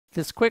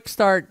This quick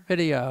start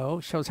video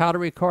shows how to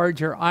record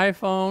your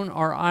iPhone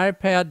or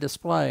iPad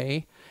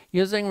display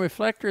using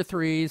Reflector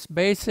 3's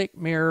basic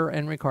mirror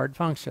and record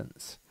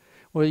functions.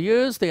 We'll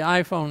use the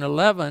iPhone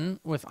 11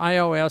 with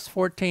iOS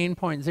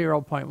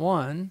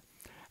 14.0.1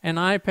 and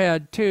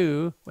iPad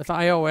 2 with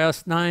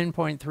iOS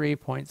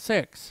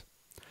 9.3.6.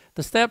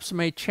 The steps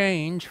may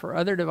change for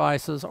other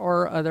devices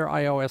or other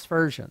iOS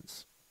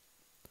versions.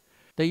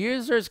 The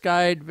user's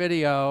guide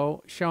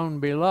video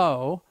shown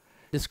below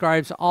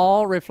describes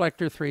all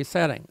Reflector 3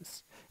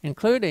 settings,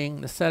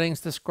 including the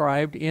settings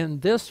described in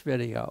this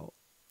video.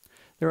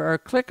 There are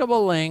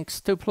clickable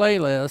links to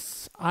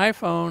playlists,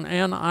 iPhone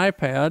and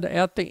iPad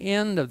at the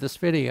end of this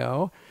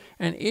video,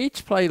 and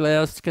each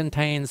playlist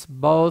contains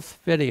both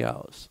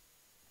videos.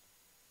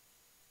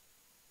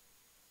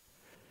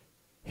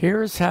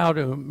 Here's how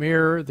to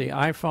mirror the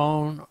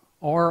iPhone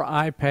or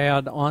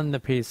iPad on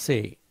the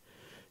PC.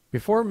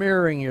 Before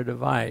mirroring your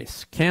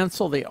device,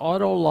 cancel the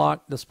auto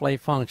lock display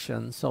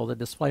function so the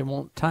display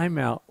won't time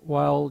out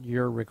while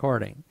you're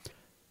recording.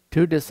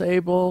 To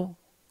disable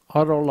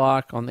auto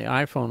lock on the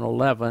iPhone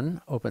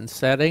 11, open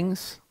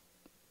Settings,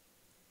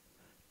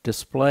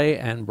 Display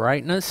and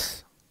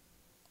Brightness,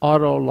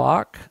 Auto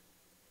Lock,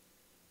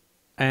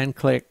 and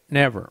click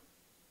Never.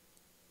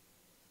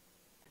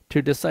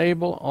 To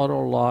disable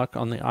auto lock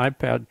on the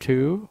iPad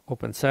 2,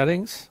 open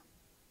Settings,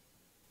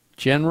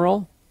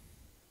 General,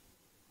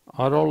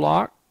 Auto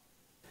Lock,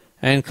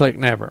 and click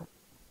Never.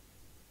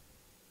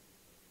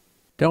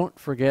 Don't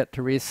forget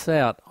to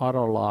reset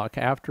Auto Lock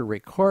after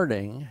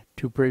recording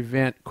to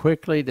prevent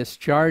quickly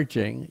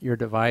discharging your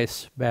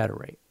device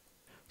battery.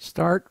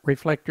 Start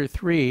Reflector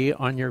 3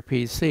 on your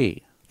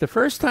PC. The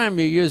first time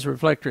you use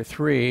Reflector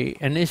 3,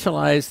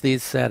 initialize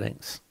these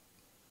settings.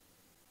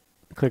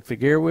 Click the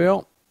gear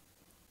wheel,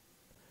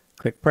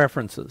 click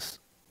Preferences.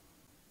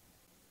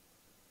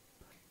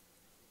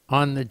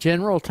 On the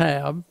General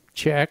tab,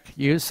 check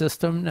Use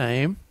System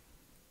Name,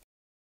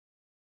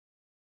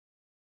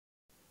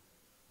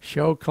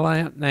 Show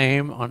Client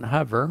Name on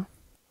Hover,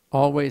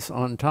 Always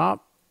on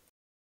Top,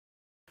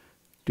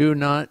 Do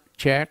Not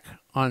check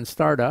on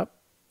Startup.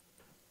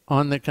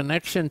 On the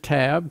Connection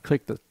tab,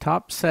 click the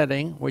top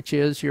setting, which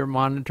is your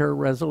monitor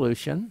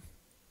resolution.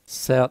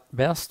 Set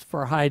Best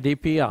for High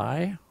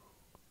DPI,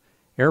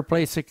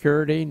 AirPlay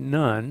Security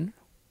None.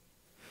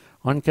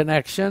 On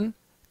Connection,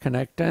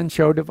 Connect and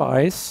Show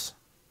Device,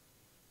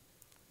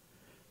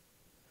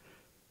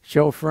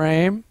 Show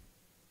Frame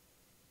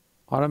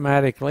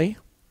automatically.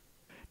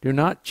 Do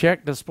not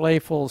check Display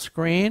Full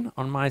Screen.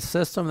 On my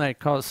system, that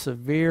caused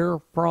severe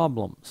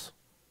problems.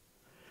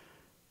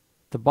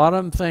 The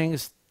bottom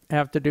things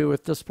have to do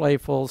with Display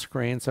Full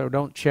Screen, so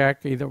don't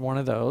check either one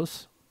of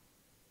those.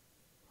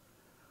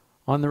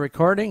 On the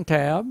Recording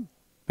tab,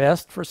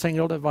 Best for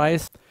Single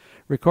Device.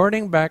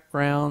 Recording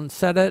background,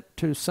 set it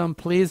to some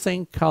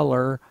pleasing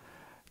color.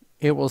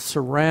 It will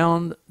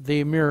surround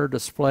the mirror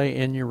display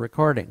in your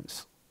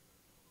recordings.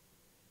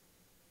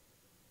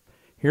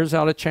 Here's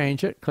how to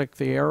change it. Click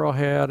the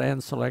arrowhead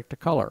and select a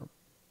color.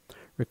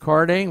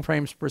 Recording,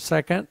 frames per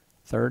second,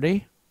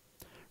 30.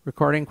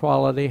 Recording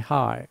quality,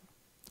 high.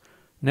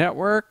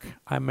 Network,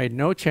 I made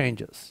no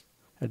changes.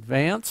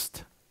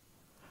 Advanced,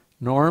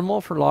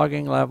 normal for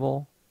logging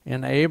level,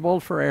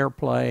 enabled for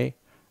AirPlay,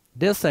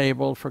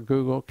 disabled for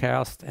Google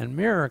Cast and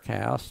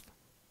Mirrorcast.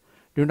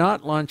 Do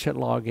not launch at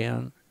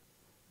login.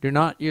 Do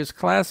not use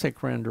Classic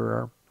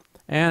Renderer,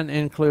 and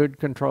include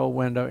Control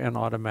Window in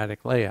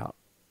Automatic Layout.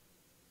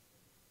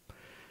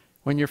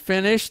 When you're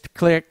finished,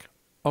 click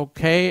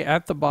OK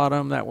at the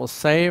bottom. That will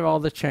save all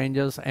the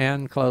changes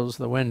and close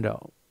the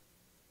window.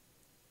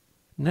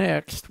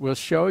 Next, we'll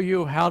show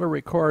you how to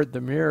record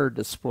the mirror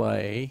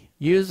display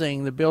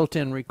using the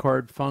built-in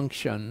record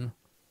function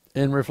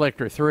in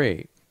Reflector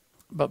 3.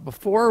 But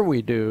before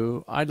we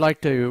do, I'd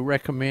like to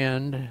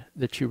recommend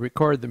that you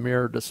record the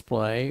mirror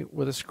display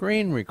with a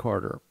screen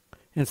recorder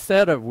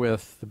instead of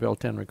with the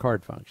built-in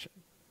record function.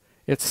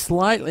 It's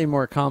slightly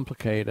more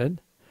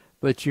complicated,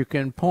 but you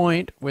can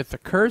point with the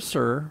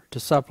cursor to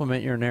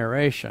supplement your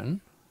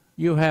narration.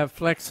 You have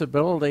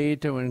flexibility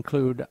to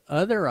include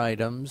other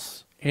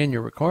items in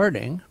your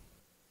recording,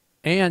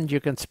 and you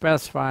can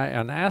specify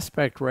an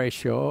aspect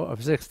ratio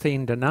of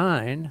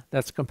 16:9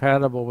 that's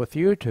compatible with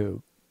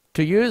YouTube.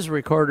 To use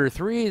Recorder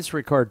 3's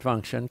record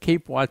function,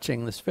 keep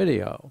watching this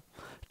video.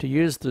 To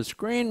use the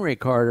screen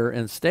recorder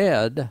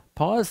instead,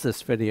 pause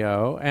this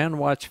video and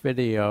watch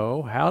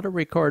video How to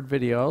Record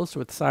Videos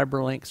with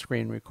CyberLink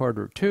Screen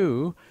Recorder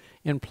 2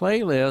 in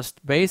playlist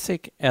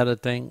Basic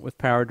Editing with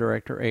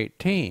PowerDirector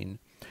 18.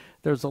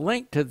 There's a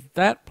link to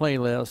that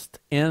playlist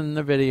in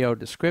the video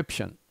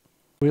description.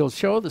 We'll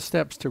show the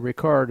steps to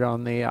record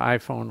on the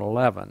iPhone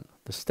 11.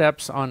 The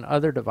steps on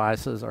other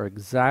devices are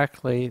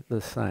exactly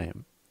the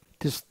same.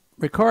 To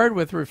record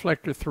with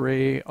Reflector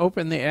 3,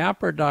 open the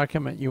app or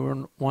document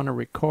you want to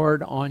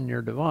record on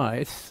your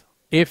device.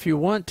 If you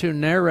want to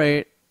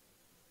narrate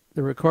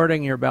the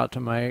recording you're about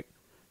to make,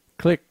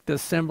 click the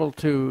symbol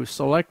to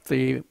select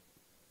the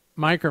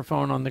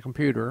microphone on the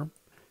computer.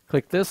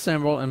 Click this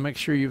symbol and make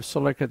sure you've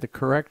selected the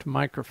correct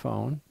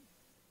microphone.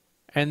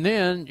 And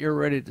then you're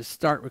ready to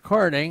start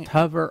recording.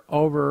 Hover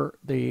over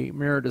the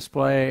mirror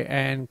display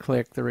and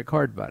click the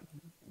record button.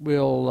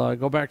 We'll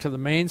go back to the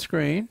main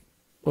screen.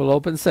 We'll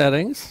open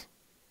settings.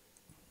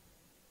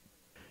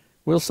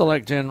 We'll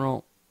select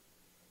general.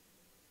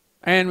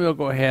 And we'll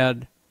go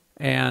ahead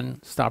and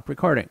stop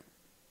recording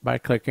by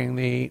clicking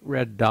the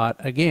red dot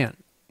again.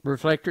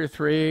 Reflector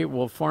 3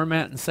 will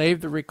format and save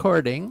the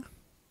recording.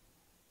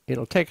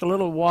 It'll take a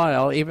little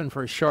while, even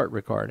for a short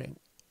recording.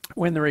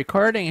 When the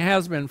recording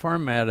has been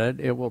formatted,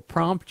 it will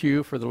prompt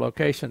you for the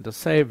location to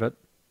save it.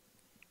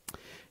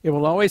 It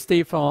will always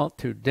default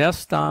to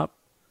desktop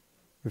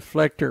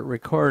reflector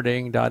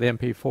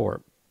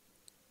recording.mp4.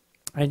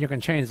 And you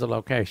can change the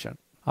location.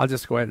 I'll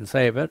just go ahead and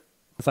save it.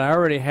 If I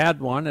already had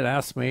one, it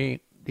asked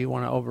me, do you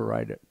want to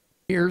overwrite it?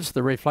 Here's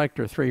the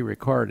Reflector 3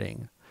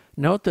 recording.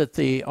 Note that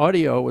the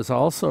audio was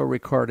also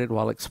recorded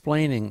while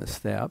explaining the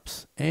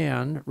steps,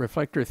 and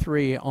Reflector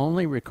 3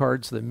 only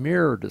records the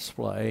mirror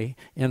display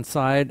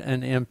inside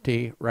an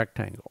empty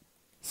rectangle.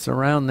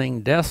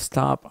 Surrounding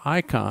desktop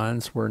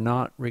icons were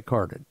not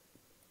recorded.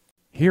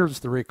 Here's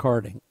the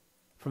recording.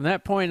 From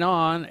that point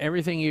on,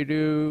 everything you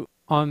do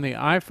on the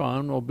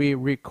iPhone will be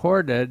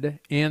recorded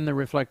in the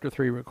Reflector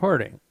 3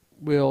 recording.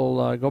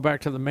 We'll go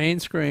back to the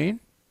main screen.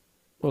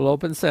 We'll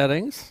open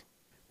settings.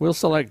 We'll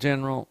select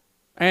general.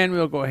 And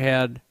we'll go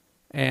ahead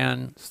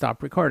and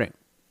stop recording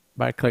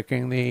by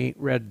clicking the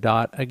red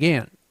dot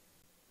again.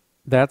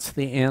 That's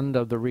the end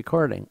of the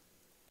recording.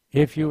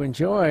 If you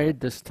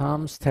enjoyed this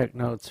Tom's Tech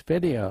Notes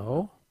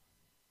video,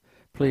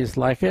 please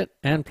like it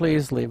and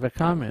please leave a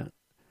comment.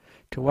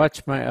 To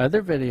watch my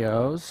other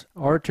videos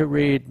or to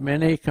read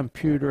many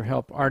computer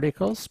help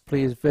articles,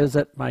 please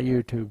visit my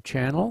YouTube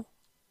channel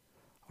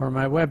or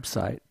my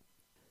website.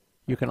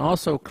 You can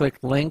also click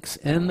links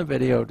in the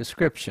video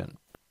description.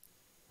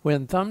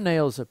 When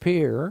thumbnails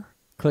appear,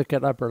 click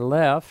at upper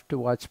left to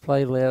watch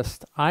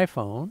playlist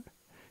iPhone.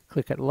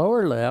 Click at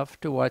lower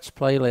left to watch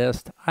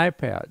playlist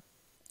iPad.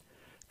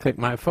 Click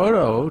my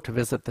photo to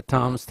visit the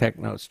Tom's Tech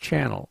Notes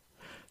channel.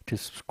 To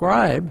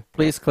subscribe,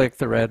 please click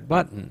the red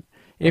button.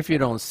 If you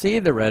don't see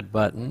the red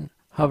button,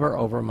 hover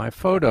over my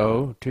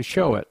photo to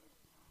show it.